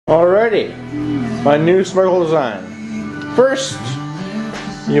Alrighty, my new snorkel design. First,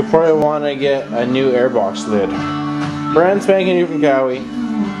 you probably want to get a new airbox lid. Brand spanking new from Cowie,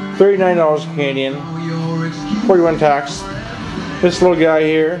 $39 Canadian, 41 tax. This little guy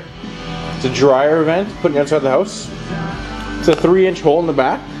here, it's a dryer vent, putting it outside the house. It's a 3-inch hole in the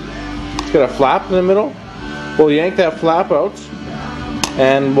back. It's got a flap in the middle. We'll yank that flap out,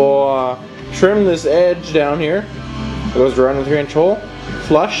 and we'll trim this edge down here. It goes around the 3-inch hole.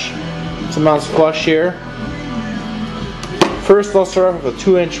 Flush. Some amounts flush here. First, I'll start off with a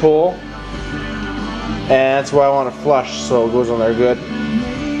 2-inch hole, and that's why I want to flush, so it goes on there good.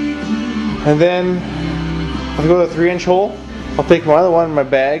 And then I'll go with a 3-inch hole. I'll take my other one in my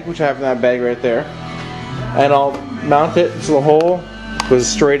bag, which I have in that bag right there, and I'll mount it so the hole goes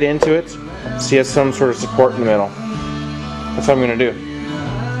straight into it, so you have some sort of support in the middle. That's what I'm going to do.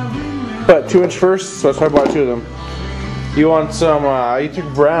 But 2-inch first, so that's why I bought 2 of them. You want some, you took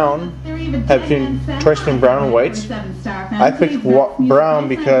brown, have choice between brown and white. I picked brown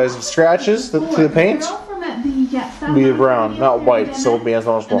because of scratches to the paint. Be the brown, not white, so it'll be as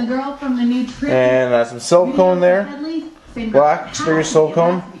noticeable. And some silicone there, black exterior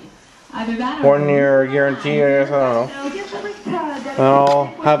silicone. 1 year guarantee, I guess, I don't know. And I'll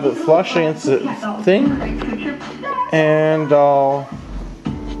have it flush against the thing, and I'll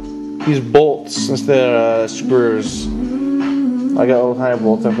use bolts instead of screws. I got little tiny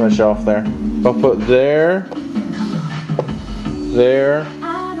bolts up on the shelf there. I'll put there, there,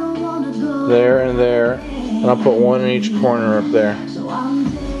 there, and there, and I'll put one in each corner up there.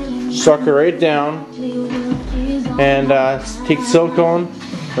 Suck it right down, and take silicone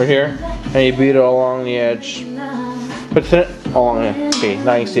right here, and you beat it all along the edge. Put it all along it. Okay,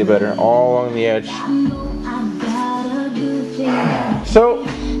 now you can see it better. All along the edge. So,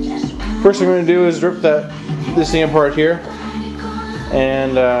 first thing I'm going to do is rip this thing apart here,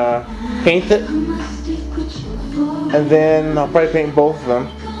 and paint it, and then I'll probably paint both of them,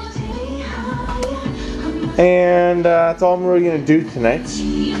 and that's all I'm really going to do tonight,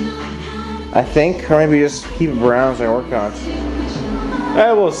 I think, or maybe just keep it brown as I work on it.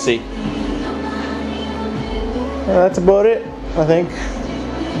 We'll see. That's about it, I think.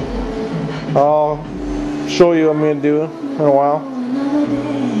 I'll show you what I'm going to do in a while.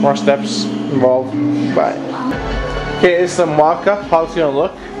 More steps involved. Bye. Okay, this is a mock-up how it's going to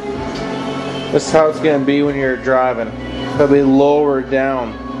look. This is how it's going to be when you're driving. It'll be lower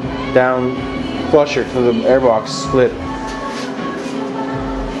down flusher to the airbox lid.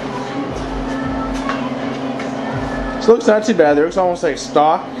 So it looks not too bad. It looks almost like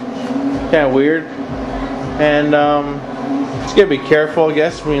stock. Kind of weird. And just gotta be careful, I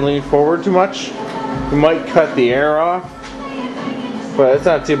guess, when you lean forward too much. You might cut the air off, but it's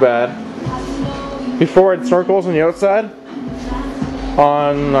not too bad. Before it snorkels on the outside,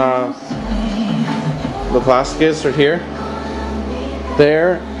 on the plastic is right here,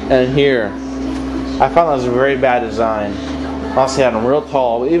 there, and here. I found that was a very bad design. Honestly, I had them real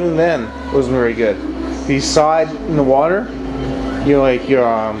tall, but even then, it wasn't very good. If you side in the water, what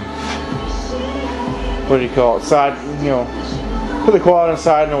do you call it? Put the quad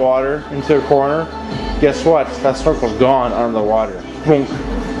inside in the water into a corner. Guess what? That snorkel's gone under the water. Boom.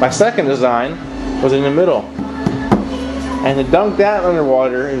 My second design was in the middle, and to dunk that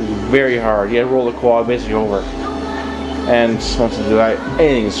underwater is very hard. You had to roll the quad basically over, and once you do that,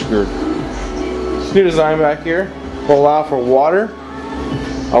 anything's screwed. This new design back here will allow for water,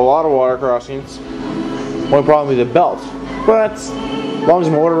 a lot of water crossings. Only problem will be the belt, but as long as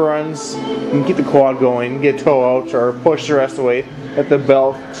the motor runs, you can keep the quad going, get tow out, or push the rest away. Let the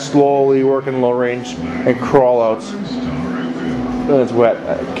belt slowly work in low range and crawl out. When it's wet,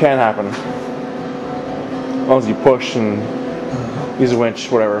 it can happen. As long as you push and use a winch,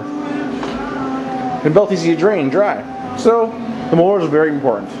 whatever. The belt is easy to drain dry. So the motor is very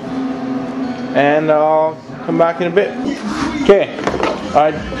important. And I'll come back in a bit. Okay,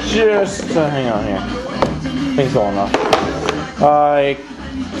 I just hang on here. Things falling off. I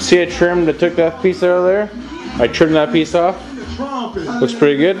trimmed. I took that piece out of there. I trimmed that piece off. Looks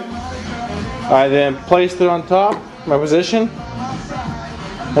pretty good. I then placed it on top, my position,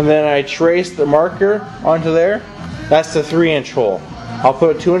 and then I traced the marker onto there. That's the 3-inch hole. I'll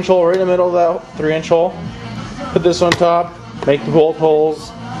put a 2-inch hole right in the middle of that 3-inch hole. Put this on top. Make the bolt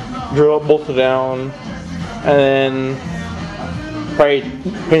holes. Drill it, bolt it down, and then probably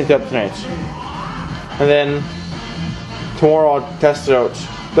paint it up tonight. And then tomorrow I'll test it out.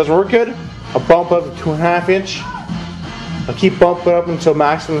 Doesn't work good, I'll bump up to 2.5 inch. I'll keep bumping up until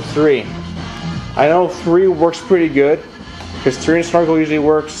maximum 3. I know 3 works pretty good, because 3-inch snorkel usually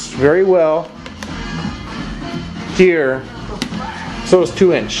works very well here. So is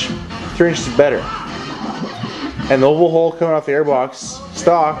 2-inch. 3 inches better. And the oval hole coming off the airbox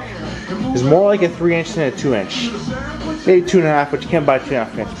stock is more like a 3 inch than a 2 inch. Maybe 2.5, but you can't buy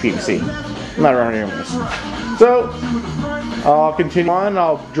 2.5 inch PVC. Not around here anyways. So, I'll continue on.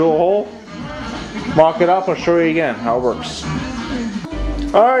 I'll drill a hole, mock it up, and I'll show you again how it works.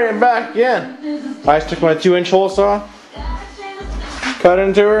 Alright, I'm back again. I just took my 2 inch hole saw, cut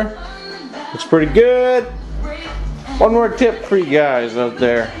into her. Looks pretty good. One more tip for you guys out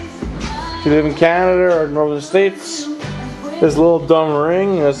there. If you live in Canada or northern states, this little dumb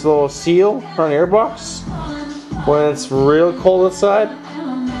ring, this little seal on the airbox, when it's real cold outside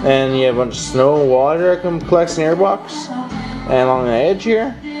and you have a bunch of snow and water that collects in the airbox and along the edge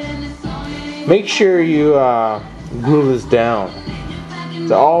here, make sure you glue this down.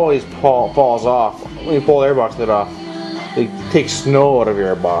 It always falls off. When you pull the airbox lid off, they take snow out of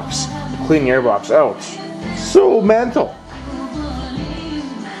your airbox, clean the airbox out. So mental.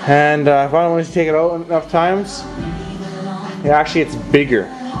 And if I don't want to take it out enough times, actually it's bigger.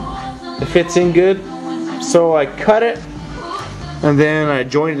 It fits in good. So I cut it and then I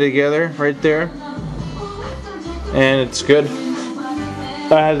joined it together right there. And it's good.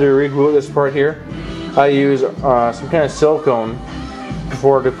 I had to reglue this part here. I use some kind of silicone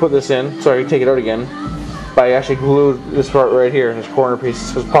before to put this in. So I can take it out again. But I actually glued this part right here, this corner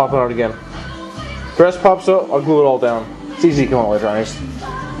piece. So it's popping out again. The rest pops out, I'll glue it all down. It's easy to come out later on. I just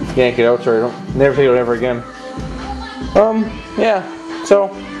yank it out so I don't never take it out ever again. Yeah,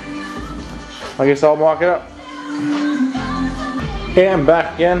 so I guess I'll mock it up. Okay, I'm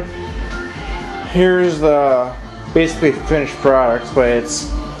back again. Here's the basically finished product, but it's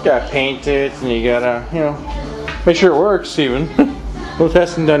gotta paint it and you gotta, you know, make sure it works even. No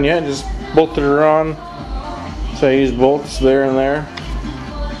testing done yet, just bolted her on. So I use bolts there and there.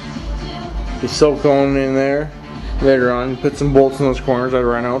 The silicone in there. Later on, put some bolts in those corners that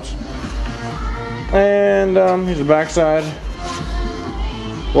ran out. And here's the back side.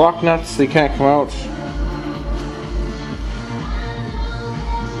 Lock nuts, they can't come out.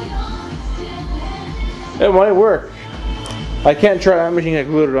 It might work. I can't try that machine. I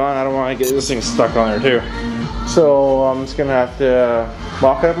glued it on. I don't want to get this thing stuck on there too. So I'm just gonna have to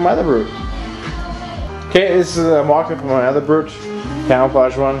mock up my other brute. Okay, this is a mock up of my other brute,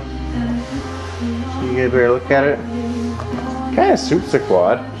 camouflage one. You get a better look at it. Kind of suits the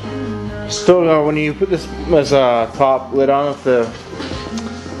quad. Still, when you put this top lid on with this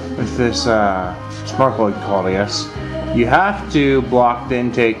snorkle, you call it, I guess, you have to block the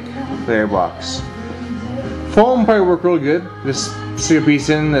intake of the airbox. Foam probably work really good. Just stick a piece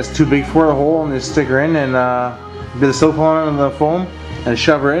in that's too big for the hole and just stick her in and bit of silicone on the foam and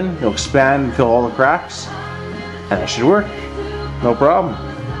shove her in. It'll expand and fill all the cracks, and that should work. No problem.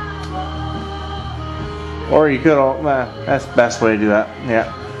 Or you could, that's the best way to do that, yeah.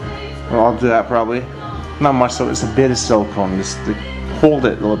 Well, I'll do that probably. Not much, so it's a bit of silicone, just to hold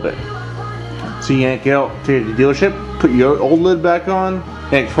it a little bit. So you yank it out to the dealership, put your old lid back on,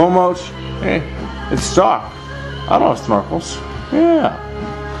 yank foam out, hey, it's stock. I don't have snorkels, yeah.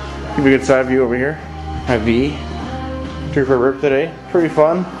 Give you a good side view over here. My V. Took for a rip today, pretty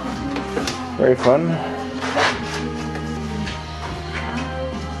fun. Very fun.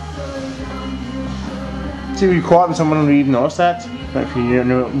 See, if you caught in someone who didn't notice that, if you didn't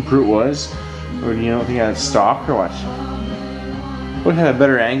know what brute was, or you don't think it had stock or what. Would have a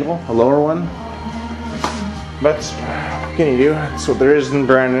better angle, a lower one. But what can you do? That's what there is in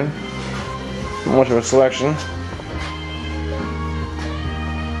Brandon. Not much of a selection.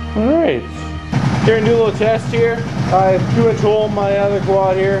 Alright. Here and do a little test here. I have 2 inch hole in my other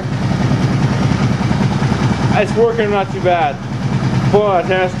quad here. It's working not too bad. Pull on a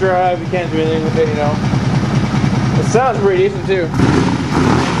test drive, you can't do anything with it, you know. It sounds pretty decent too.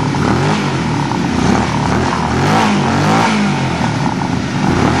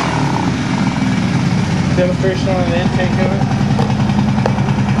 Demonstration on the intake of it.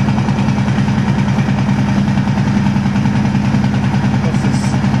 What's this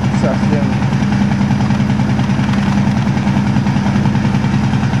stuff doing?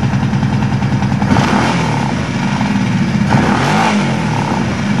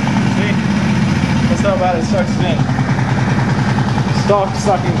 See? That's how bad it sucks it in. Stock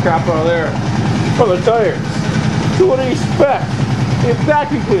sucking crap out of there. From the tires. So what do you expect? It's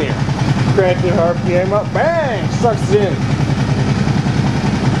vacuum cleaner. Crank the RPM up, bang! Sucks it in.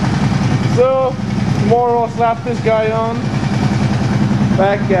 So, tomorrow I'll slap this guy on.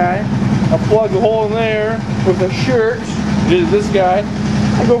 That guy. I'll plug a hole in there with a shirt. This guy.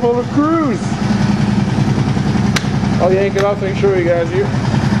 I go for a cruise. I'll yank it off so I can show you guys here.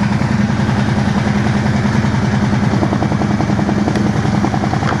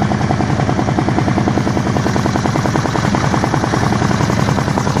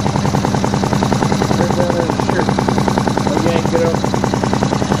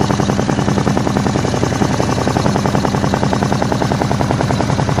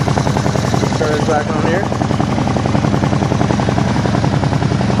 back on here.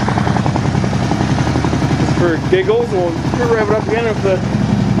 Just for giggles, we'll rev it up again with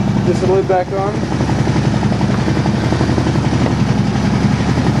just the lid back on.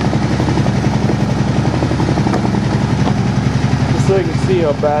 Just so you can see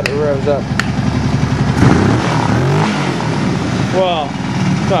how bad it revs up. Well,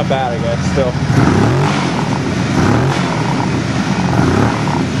 it's not bad, I guess, still.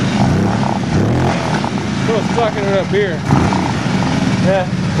 Still sucking it up here. Yeah,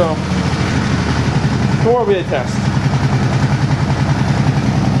 so tomorrow will be a test.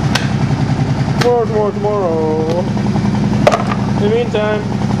 Tomorrow. In the meantime,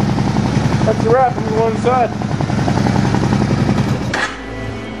 that's a wrap on one side.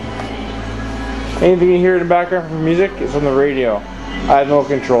 Anything you hear in the background from music is on the radio. I have no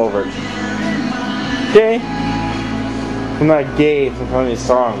control over it. Okay? I'm not gay from playing these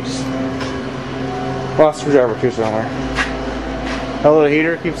songs. Lost screwdriver too somewhere. A little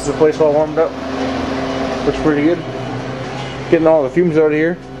heater keeps the place all warmed up. Looks pretty good. Getting all the fumes out of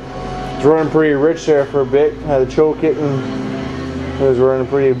here. It's running pretty rich there for a bit. Had to choke it and it was running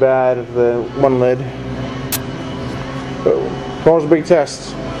pretty bad at the one lid. So, tomorrow's a big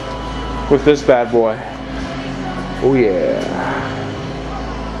test with this bad boy. Oh yeah.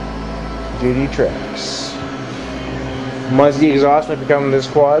 GD Tracks. Musky exhaust might be coming to this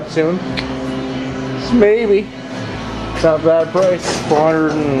quad soon. Maybe. It's not a bad price.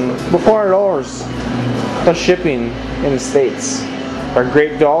 $400 plus shipping in the States. For a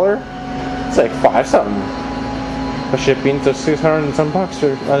great dollar, it's like $5 something. For shipping to 600 and some bucks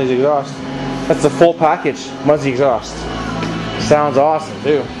for Muzzy exhaust. That's the full package, Muzzy exhaust. Sounds awesome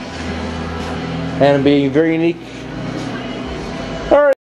too. And it'll be very unique